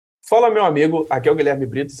Fala, meu amigo, aqui é o Guilherme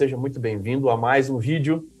Brito, seja muito bem-vindo a mais um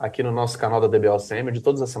vídeo aqui no nosso canal da OCP, onde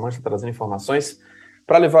todas as semanas estou trazendo informações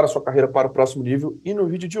para levar a sua carreira para o próximo nível. E no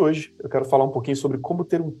vídeo de hoje eu quero falar um pouquinho sobre como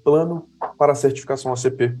ter um plano para a certificação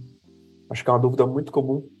OCP. Acho que é uma dúvida muito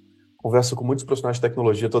comum, converso com muitos profissionais de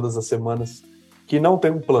tecnologia todas as semanas, que não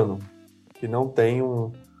tem um plano, que não tem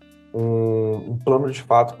um plano de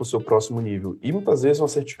fato para o seu próximo nível. E muitas vezes uma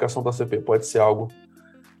certificação da OCP pode ser algo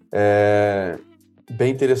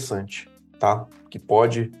bem interessante, tá? Que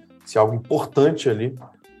pode ser algo importante ali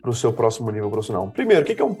para o seu próximo nível profissional. Primeiro, o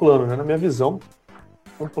que é um plano, né? Na minha visão,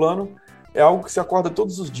 um plano é algo que você acorda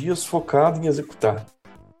todos os dias focado em executar,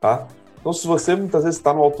 tá? Então, se você muitas vezes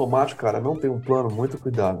está no automático, cara, não tem um plano, muito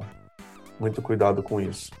cuidado com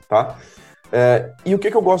isso, tá? E o que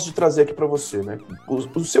eu gosto de trazer aqui para você, né?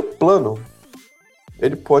 O seu plano,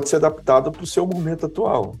 ele pode ser adaptado para o seu momento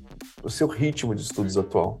atual, para o seu ritmo de estudos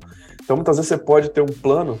atual. Então, muitas vezes você pode ter um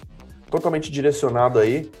plano totalmente direcionado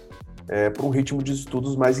aí para um ritmo de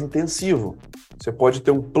estudos mais intensivo. Você pode ter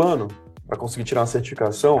um plano para conseguir tirar uma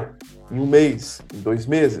certificação em 1 mês, em 2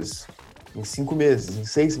 meses, em 5 meses, em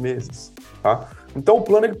 6 meses, tá? Então, o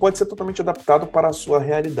plano ele pode ser totalmente adaptado para a sua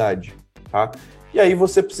realidade, tá? E aí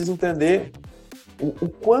você precisa entender o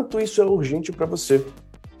quanto isso é urgente para você,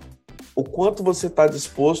 o quanto você está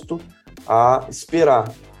disposto a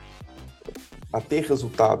esperar, a ter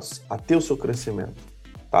resultados, a ter o seu crescimento,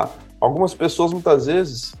 tá? Algumas pessoas, muitas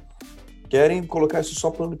vezes, querem colocar isso só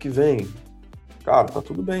para o ano que vem. Cara, tá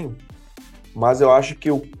tudo bem. Mas eu acho que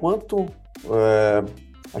o quanto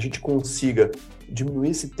a gente consiga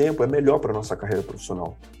diminuir esse tempo é melhor para a nossa carreira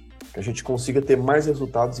profissional. Que a gente consiga ter mais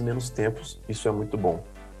resultados em menos tempos, isso é muito bom,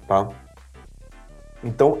 tá?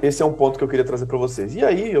 Então, esse é um ponto que eu queria trazer para vocês. E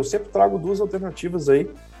aí, eu sempre trago 2 alternativas aí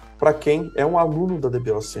para quem é um aluno da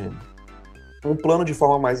OCP. Um plano de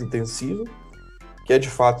forma mais intensiva, que é de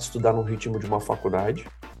fato estudar no ritmo de uma faculdade,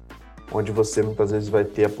 onde você muitas vezes vai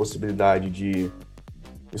ter a possibilidade de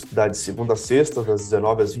estudar de segunda a sexta, das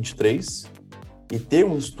 19 às 23, e ter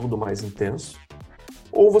um estudo mais intenso.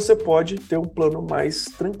 Ou você pode ter um plano mais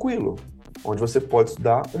tranquilo, onde você pode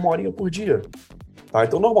estudar 1 horinha por dia. Tá?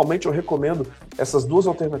 Então, normalmente eu recomendo essas 2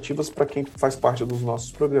 alternativas para quem faz parte dos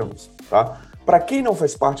nossos programas. Tá? Para quem não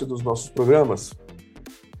faz parte dos nossos programas,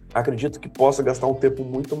 acredito que possa gastar um tempo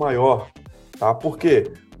muito maior, tá? Por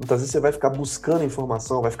quê? Muitas vezes você vai ficar buscando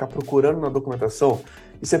informação, vai ficar procurando na documentação,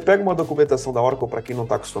 e você pega uma documentação da Oracle, para quem não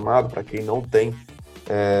está acostumado, para quem não tem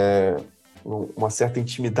uma certa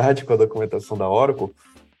intimidade com a documentação da Oracle,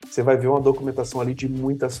 você vai ver uma documentação ali de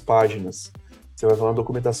muitas páginas. Você vai ver uma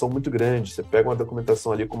documentação muito grande, você pega uma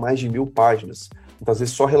documentação ali com mais de 1000 páginas, muitas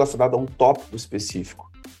vezes só relacionada a um tópico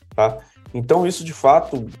específico, tá? Então, isso, de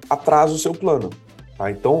fato, atrasa o seu plano. Tá?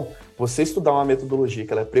 Então, você estudar uma metodologia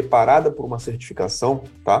que ela é preparada por uma certificação,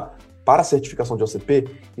 tá? Para a certificação de OCP,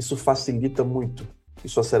 isso facilita muito,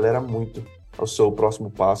 isso acelera muito o seu próximo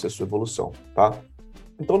passo e a sua evolução. Tá?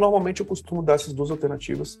 Então, normalmente eu costumo dar essas 2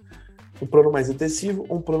 alternativas, um plano mais intensivo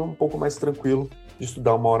ou um plano um pouco mais tranquilo de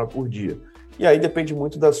estudar 1 hora por dia. E aí depende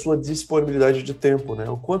muito da sua disponibilidade de tempo, né?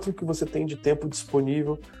 O quanto que você tem de tempo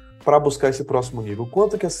disponível para buscar esse próximo nível, o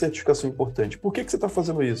quanto que a certificação é importante. Por que você está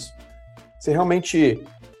fazendo isso? Você realmente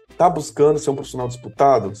está buscando ser um profissional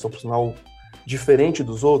disputado, ser um profissional diferente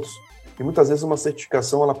dos outros? E muitas vezes uma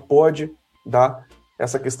certificação ela pode dar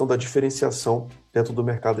essa questão da diferenciação dentro do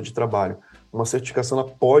mercado de trabalho. Uma certificação ela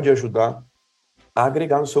pode ajudar a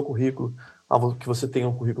agregar no seu currículo, a que você tenha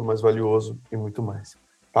um currículo mais valioso e muito mais.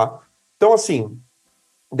 Tá? Então, assim,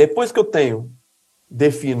 depois que eu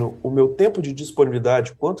defino o meu tempo de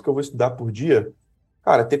disponibilidade, quanto que eu vou estudar por dia,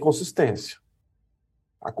 cara, ter consistência.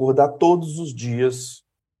 Acordar todos os dias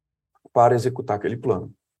para executar aquele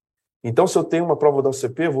plano. Então, se eu tenho uma prova da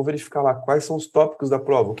OCP, eu vou verificar lá quais são os tópicos da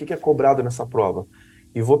prova, o que é cobrado nessa prova.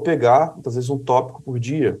 E vou pegar, muitas vezes, um tópico por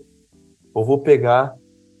dia. Ou vou pegar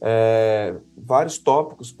vários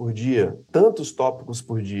tópicos por dia, tantos tópicos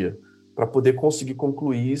por dia, para poder conseguir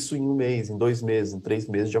concluir isso em 1 mês, em 2 meses, em 3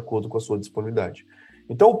 meses, de acordo com a sua disponibilidade.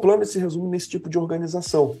 Então, o plano se resume nesse tipo de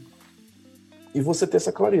organização. E você ter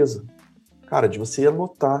essa clareza. Cara, de você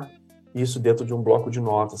anotar isso dentro de um bloco de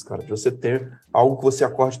notas, cara, de você ter algo que você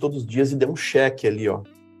acorde todos os dias e dê um check ali, ó.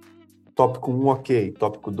 Tópico 1, ok.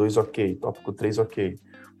 Tópico 2, ok. Tópico 3, ok.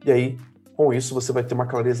 E aí, com isso, você vai ter uma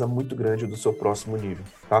clareza muito grande do seu próximo nível,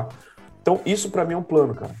 tá? Então, isso para mim é um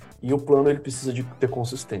plano, cara. E o plano, ele precisa de ter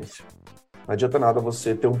consistência. Não adianta nada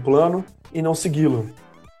você ter um plano e não segui-lo.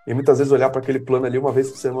 E muitas vezes olhar para aquele plano ali 1 vez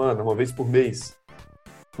por semana, 1 vez por mês.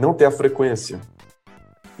 Não ter a frequência.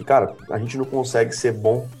 E, cara, a gente não consegue ser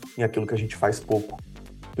bom em aquilo que a gente faz pouco.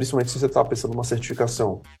 Principalmente se você está pensando numa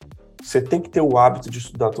certificação. você tem que ter o hábito de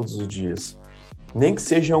estudar todos os dias. Nem que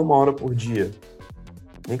seja 1 hora por dia,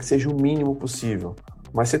 nem que seja o mínimo possível,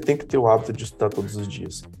 mas você tem que ter o hábito de estudar todos os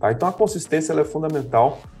dias. Tá? Então a consistência ela é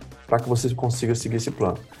fundamental para que você consiga seguir esse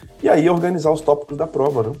plano. E aí organizar os tópicos da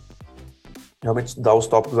prova, né? Realmente estudar os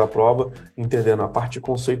tópicos da prova, entendendo a parte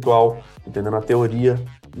conceitual, entendendo a teoria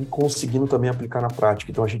e conseguindo também aplicar na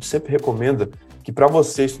prática. Então a gente sempre recomenda que para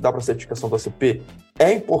você estudar para a certificação da OCP,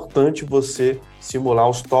 é importante você simular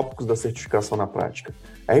os tópicos da certificação na prática.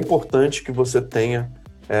 É importante que você tenha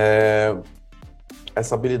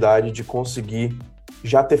essa habilidade de conseguir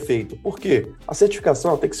já ter feito. Por quê? A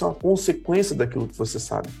certificação ela tem que ser uma consequência daquilo que você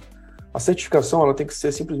sabe. A certificação ela tem que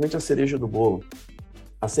ser simplesmente a cereja do bolo.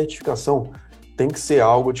 A certificação tem que ser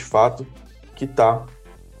algo, de fato, que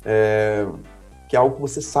é algo que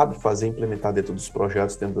você sabe fazer e implementar dentro dos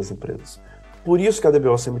projetos, dentro das empresas. Por isso que a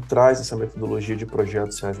DBO sempre traz essa metodologia de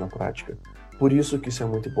projetos reais na prática. Por isso que isso é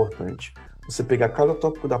muito importante. Você pegar cada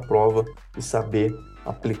tópico da prova e saber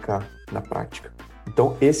aplicar na prática.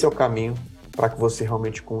 Então, esse é o caminho para que você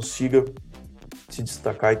realmente consiga se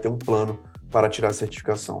destacar e ter um plano para tirar a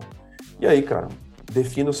certificação. E aí, cara,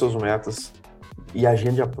 defina os seus metas e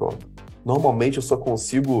agende a prova. Normalmente, eu só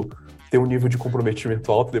consigo ter um nível de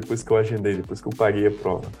comprometimento alto depois que eu agendei, depois que eu paguei a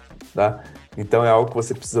prova, tá? Então, é algo que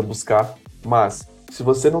você precisa buscar. Mas, se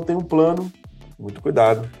você não tem um plano, muito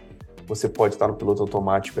cuidado. Você pode estar no piloto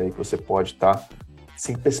automático aí, que você pode estar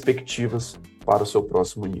sem perspectivas para o seu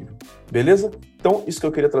próximo nível. Beleza? Então, isso que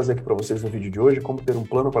eu queria trazer aqui para vocês no vídeo de hoje, como ter um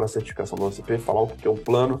plano para a certificação da OCP, falar o que é um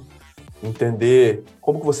plano, entender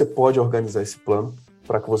como que você pode organizar esse plano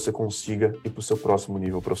para que você consiga ir para o seu próximo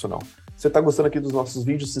nível profissional. Se você está gostando aqui dos nossos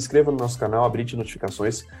vídeos, se inscreva no nosso canal, habilite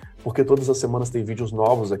notificações, porque todas as semanas tem vídeos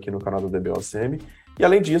novos aqui no canal do DBOCM. E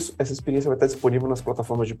além disso, essa experiência vai estar disponível nas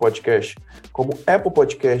plataformas de podcast, como Apple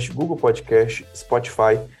Podcast, Google Podcast,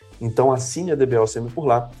 Spotify. Então assine a DBOCM por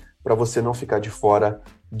lá, para você não ficar de fora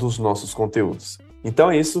dos nossos conteúdos.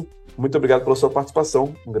 Então é isso. Muito obrigado pela sua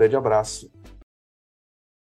participação. Um grande abraço